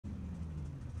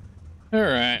All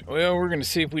right. Well, we're going to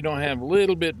see if we don't have a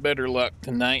little bit better luck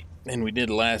tonight than we did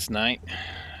last night.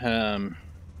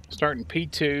 Starting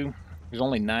P2. There's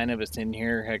only 9 of us in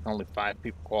here. Heck, only 5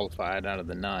 people qualified out of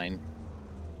the 9.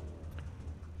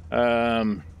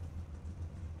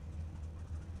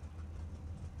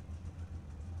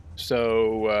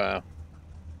 So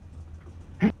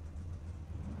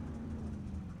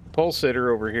pole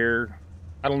sitter over here,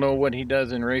 I don't know what he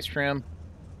does in race trim,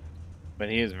 but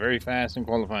he is very fast in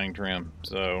qualifying trim.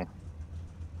 So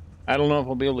I don't know if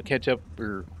we'll be able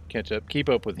to keep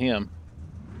up with him.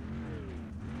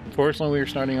 Unfortunately, we are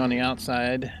starting on the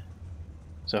outside,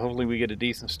 so hopefully we get a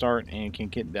decent start and can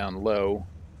get down low,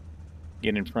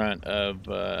 get in front of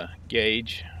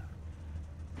Gage.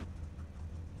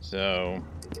 So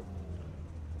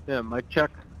yeah, mic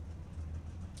check.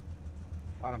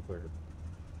 Bottom clear.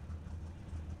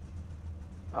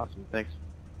 Awesome, thanks.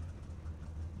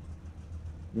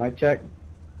 Mic check.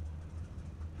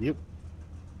 Yep.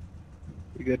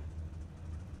 You good?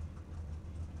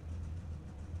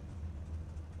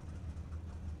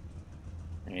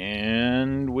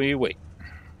 and we wait.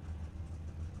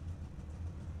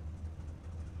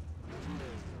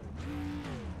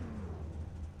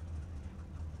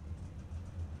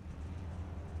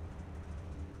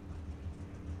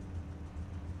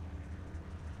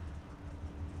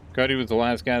 Cody was the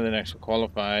last guy that actually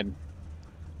qualified.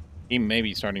 He may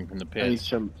be starting from the I need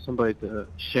pits. somebody to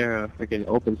share a freaking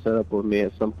open setup with me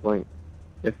at some point,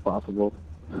 if possible.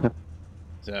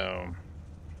 So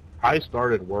I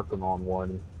started working on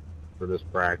one for this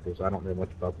practice. I don't know much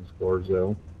about the scores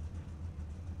though.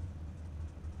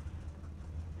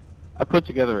 I put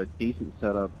together a decent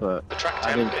setup, but The track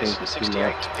I didn't temp change is it too 68.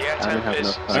 much. The air I didn't temp have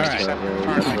is enough time to 67. really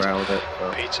Alright. mess around with it.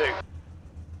 So. P2.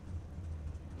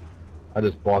 I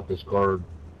just bought this car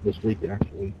this week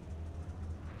actually.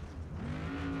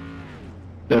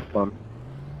 They're fun.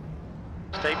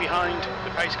 Stay behind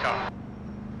the pace car.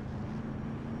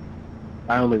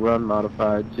 I only run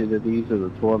modifieds. Either these or the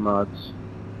tour mods.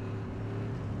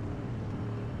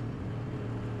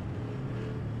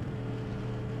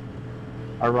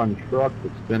 I run truck,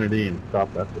 Xfinity, and stuff.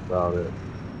 That's about it.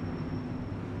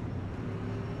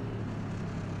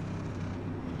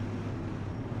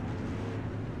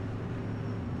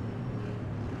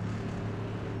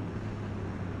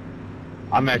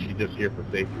 I'm actually just here for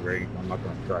safety ratings. I'm not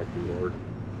going to try too hard.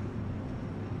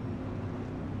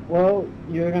 Well,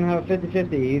 you're going to have a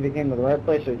 50-50. You either came to the right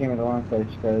place or you came to the wrong place,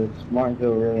 because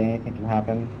Martinsville, really anything can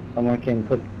happen. Someone can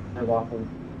clip the curve off of,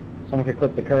 someone can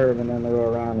clip the curve and then they'll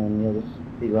go around and you'll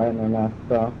just be right in their mouth.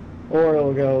 So, or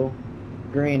it'll go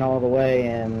green all the way,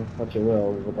 and what you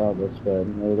will, regardless, but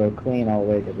it'll go clean all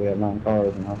the way because we have 9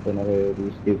 cars and hopefully nobody will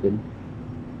be stupid.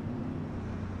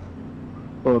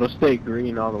 Well, it'll stay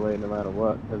green all the way no matter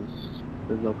what, because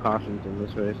there's no cautions in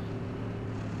this race.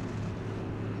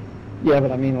 Yeah,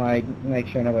 but I mean, like, make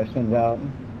sure nobody spins out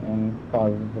and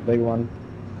causes a big one,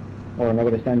 or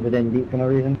nobody sends it in deep for no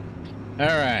reason. all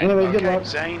right, Anyway, good Okay, luck.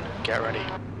 Zane, get ready.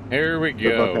 here we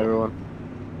Good luck, go. everyone.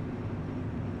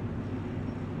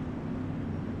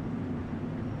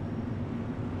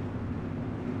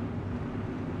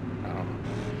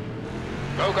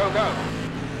 Go, go, go.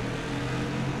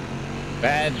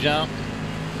 Bad jump.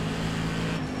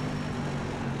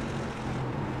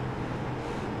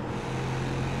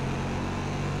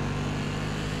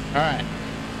 All right,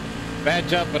 bad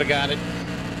jump, but I got it.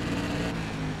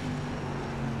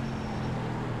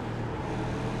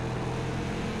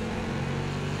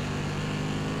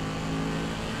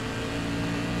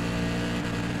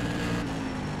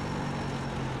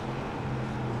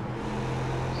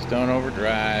 Stone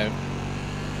overdrive.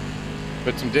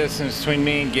 Put some distance between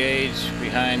me and Gage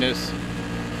behind us.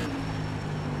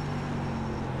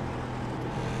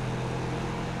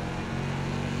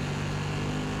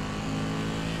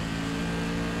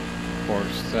 Of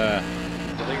course, The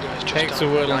leader has just takes a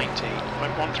done little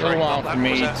 19.13. while That for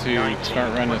me was a to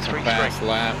start running some 19.33. fast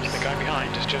laps. The guy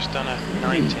behind has just done a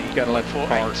 19. Got to let the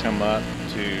car come up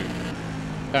to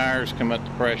tires, come up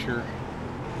to pressure.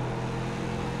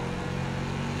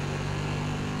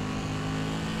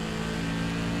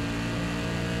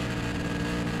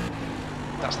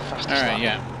 That's the fastest All right,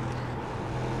 lap.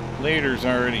 yeah. Leader's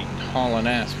already hauling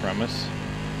ass from us.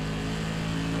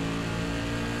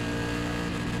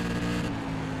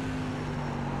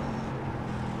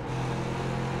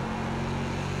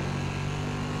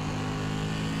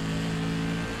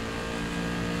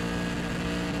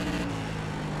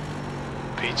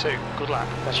 P2, good lap.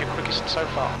 That's your quickest so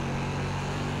far.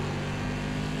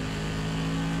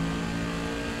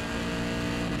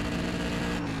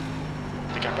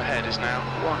 The gap ahead is now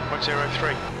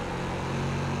 1.03.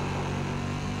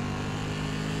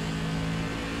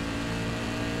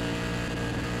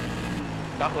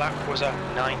 That lap was a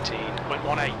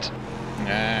 19.18.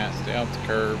 Nah, stay off the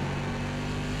curb.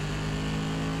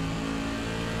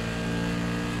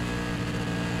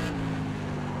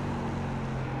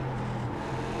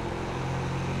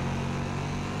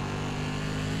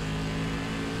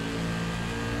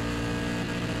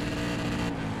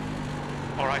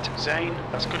 Alright, Zane,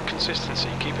 that's good consistency.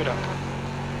 Keep it up.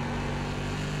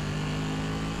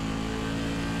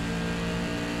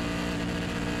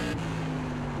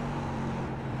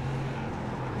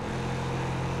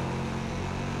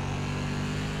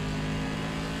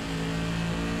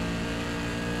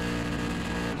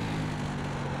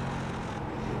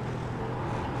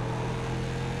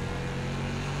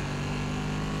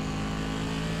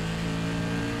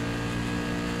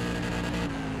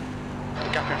 The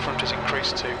gap in front has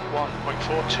increased to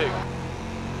 1.42.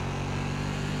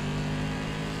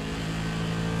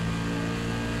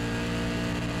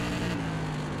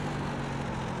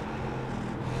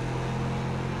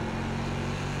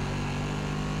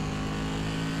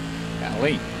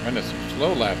 Golly, running some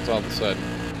slow laps all of a sudden.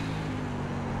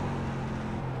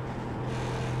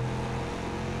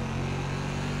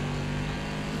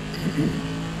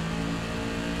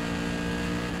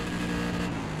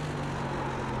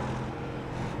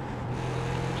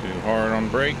 Too hard on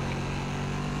brake.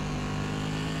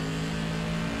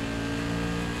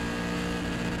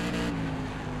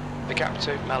 The gap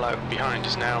to Mello behind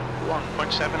is now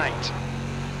 1.78.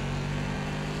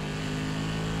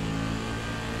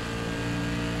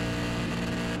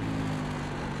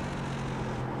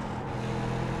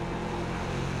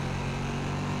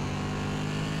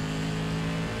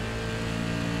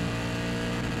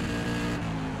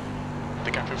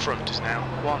 The gap in front is now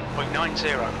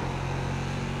 1.90.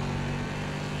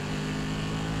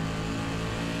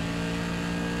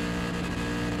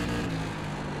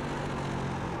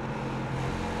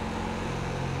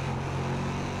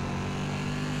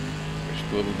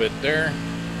 Just a little bit there.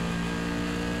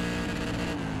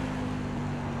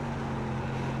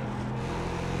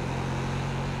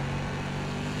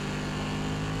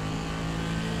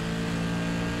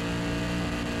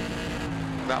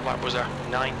 That lap was a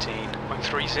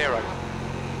 19.30.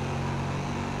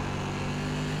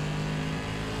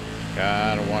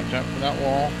 Gotta watch out for that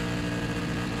wall.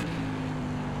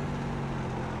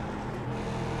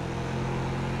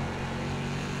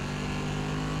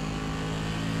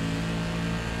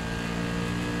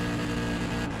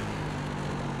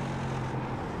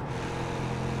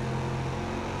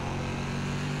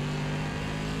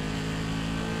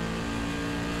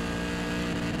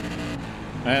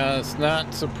 It's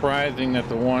not surprising that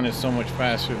the one is so much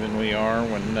faster than we are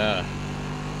when I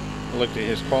looked at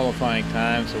his qualifying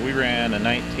time. So we ran a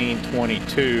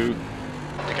 19:22.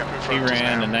 He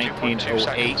ran a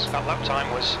 19:08. That lap time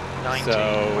was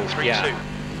 19.32. So, yeah.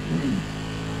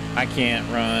 I can't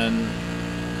run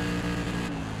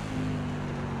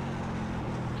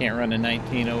a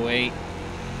 19:08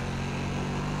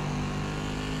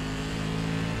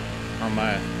 on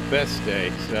my best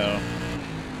day, so.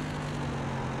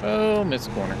 Oh, missed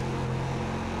a corner.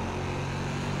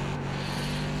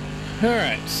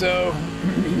 Alright, so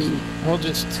we'll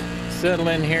just settle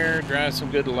in here, drive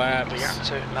some good laps. The gap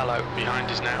to Mello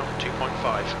behind is now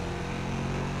 2.5.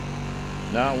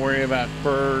 Not worry about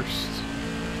first.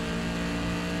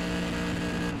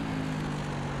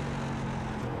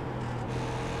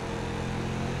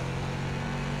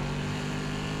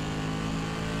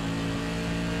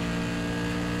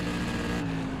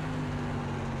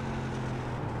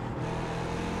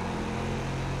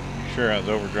 Sure, I was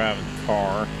overdriving the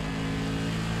car.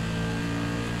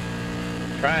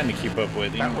 Trying to keep up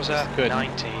with him. That was a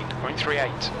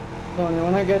 19.38. Tony,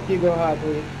 when I get to you, go high,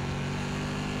 please.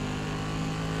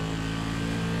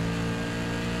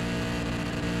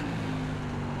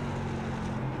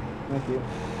 Thank you.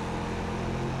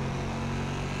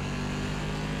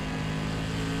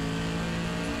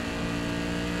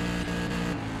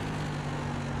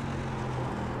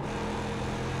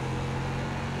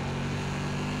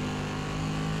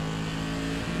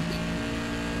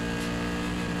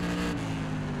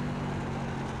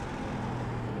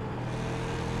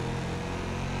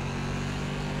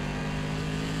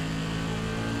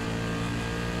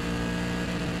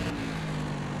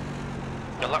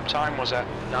 The lap time was at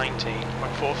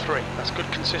 19.43. That's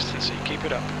good consistency. Keep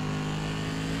it up.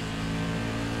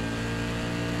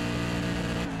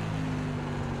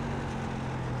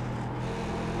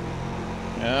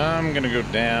 I'm gonna go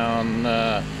down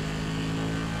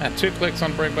 2 clicks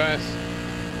on brake bias.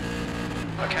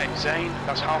 Okay, Zane,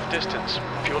 that's half distance.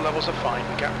 Fuel levels are fine.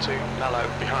 The gap to Mello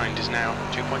behind is now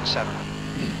 2.7.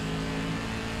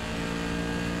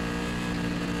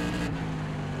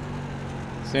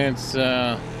 Since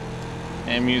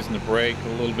I'm using the brake a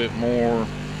little bit more,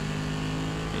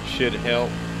 it should help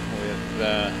with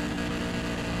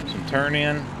some turn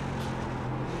in.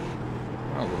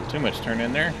 Oh, a little too much turn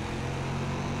in there.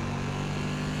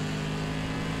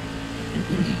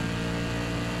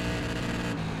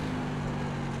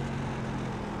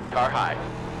 Car high.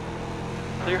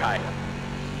 Clear high.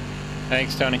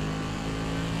 Thanks, Tony.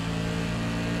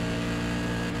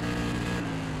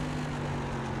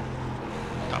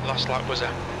 That last lap was a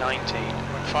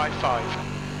 19.55.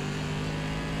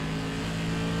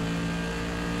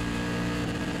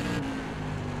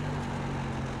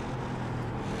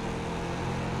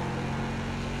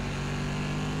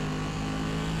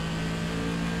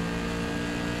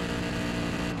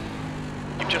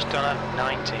 You've just done a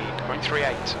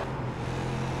 19.38.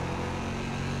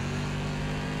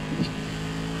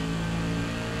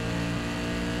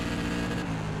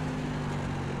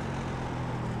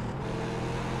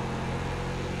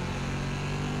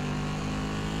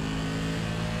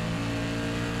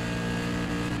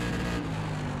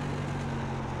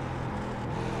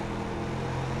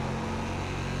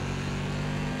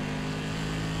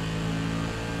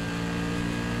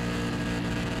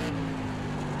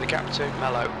 The gap to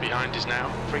Mello behind is now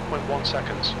 3.1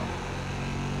 seconds.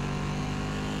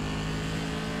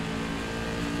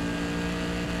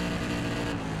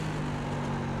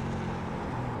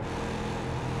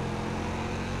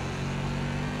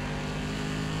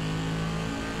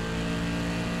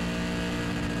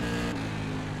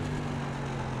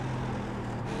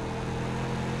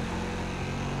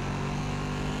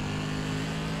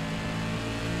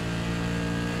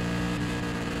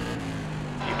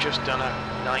 You've just done a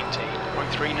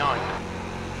 19.39.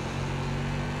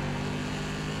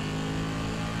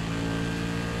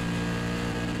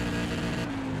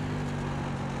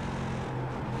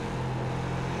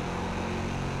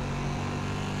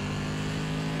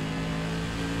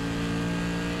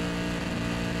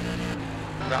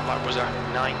 That lap was a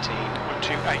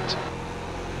 19.28.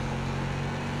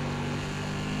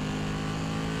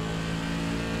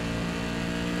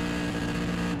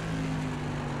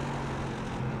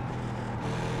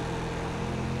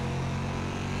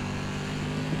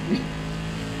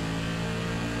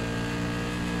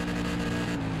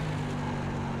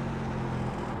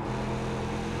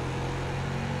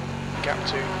 Gap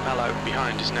to Mello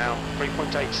behind is now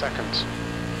 3.8 seconds.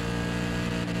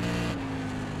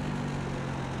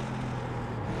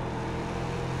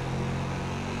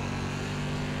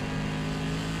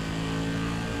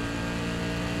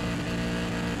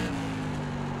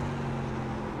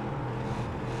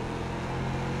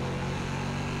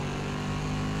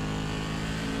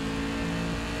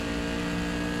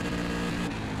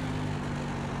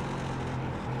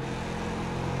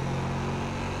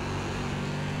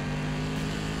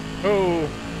 Oh,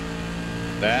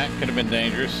 that could have been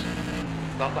dangerous.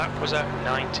 That lap was a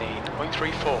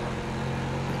 19.34.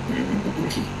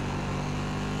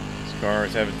 These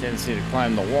cars have a tendency to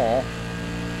climb the wall.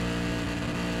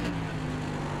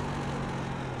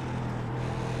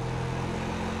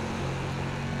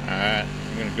 Alright,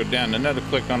 I'm going to go down another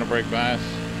click on the brake bias.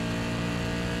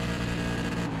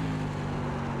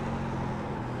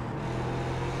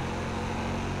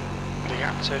 The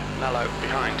gap to Mello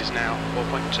behind is now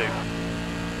 4.2.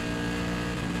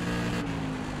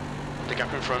 The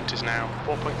gap in front is now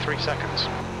 4.3 seconds.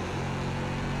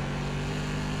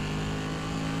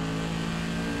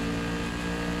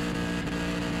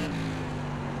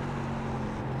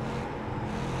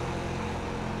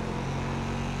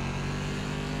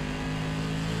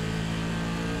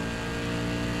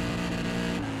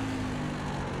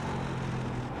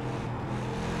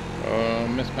 Oh,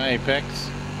 missed my apex.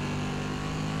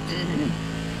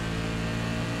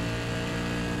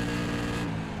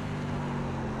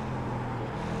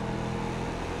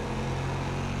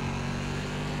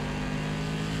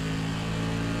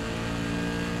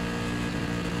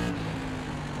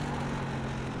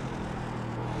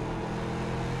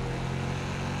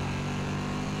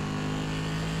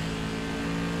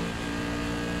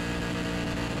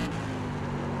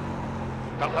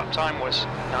 That lap time was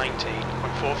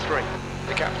 19.43.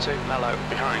 The gap to Mello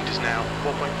behind is now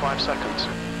 4.5 seconds.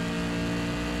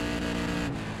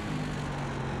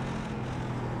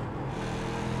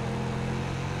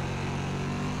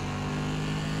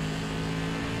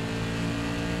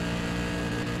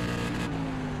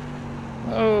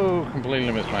 Oh,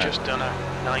 completely missed You've my just done a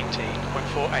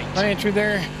 19.48. my entry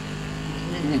there.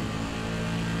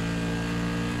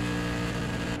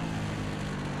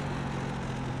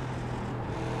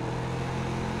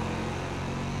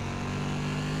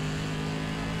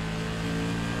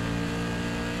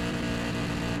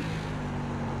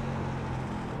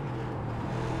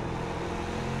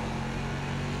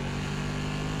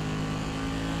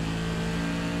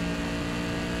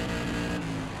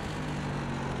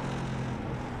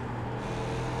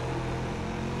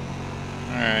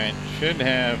 should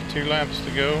have 2 laps to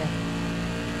go.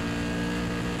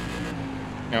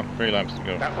 No, 3 laps to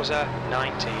go. That was a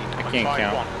 19.51. I can't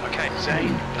count. Okay,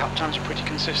 Zane, lap times are pretty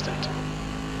consistent.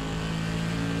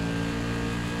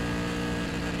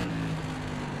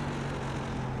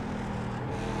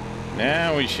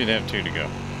 Now we should have 2 to go.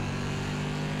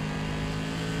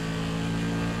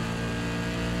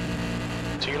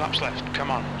 Two laps left.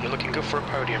 Come on, you're looking good for a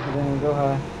podium. Then go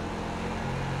high.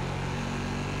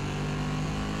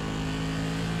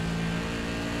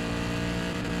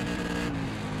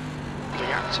 The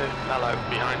gap to Mello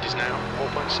behind is now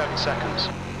 4.7 seconds.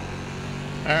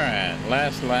 Alright,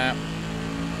 last lap.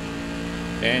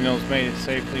 Daniel's made it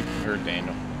safely. Or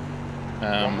Daniel.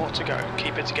 One more to go.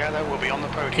 Keep it together. We'll be on the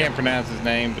podium. Can't pronounce his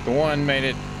name, but the one made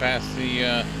it past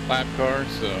the lap car,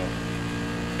 so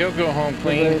he'll go home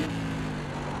clean.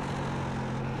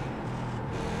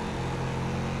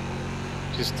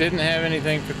 Just didn't have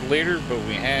anything for the leader, but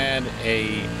we had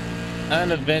a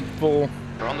uneventful.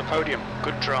 We're on the podium.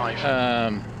 Good drive.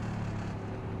 Had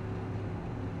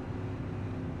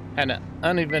an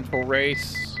uneventful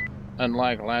race,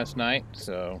 unlike last night.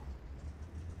 So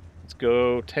let's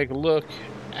go take a look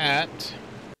at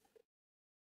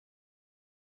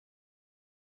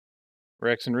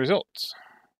wrecks and results.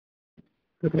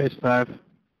 Good race, 5.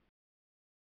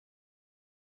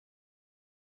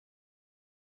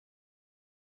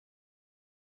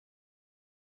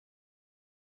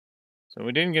 So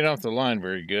we didn't get off the line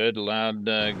very good. Allowed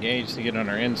Gage to get on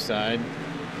our inside.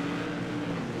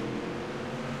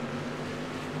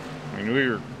 I mean, we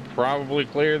were probably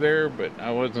clear there, but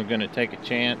I wasn't going to take a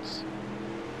chance.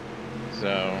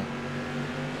 So,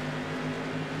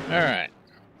 all right.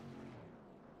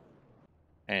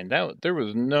 And there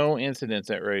was no incidents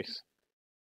that race.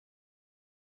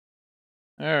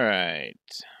 All right.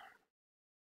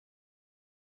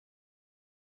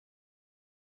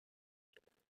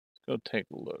 Go take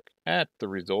a look at the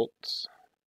results.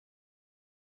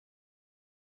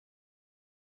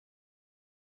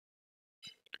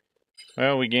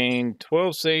 Well, we gained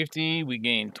 12 safety, we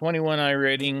gained 21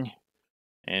 iRating,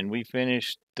 and we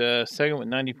finished second with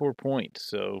 94 points.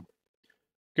 So,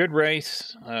 good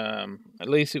race. At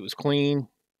least it was clean.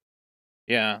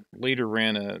 Yeah, leader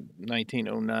ran a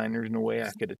 1909. There's no way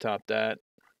I could have topped that.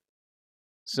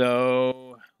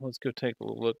 So, let's go take a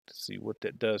look to see what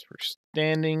that does for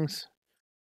standings.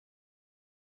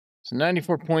 So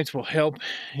 94 points will help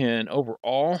in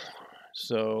overall.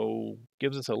 So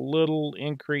gives us a little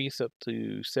increase up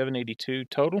to 782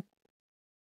 total.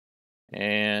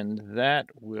 And that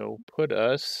will put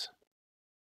us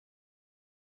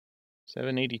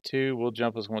 782 will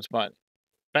jump us 1 spot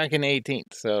back in the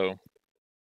 18th. So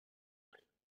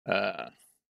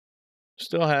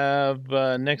still have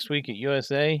next week at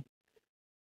USA.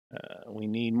 We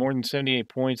need more than 78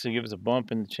 points to give us a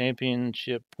bump in the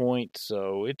championship points.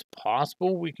 So it's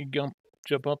possible we could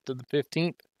jump up to the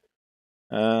 15th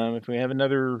if we have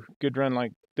another good run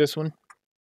like this one.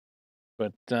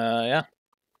 But yeah,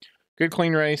 good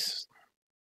clean race.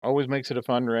 Always makes it a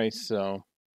fun race. So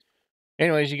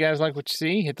anyways, you guys like what you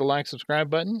see, hit the like, subscribe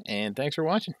button, and thanks for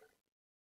watching.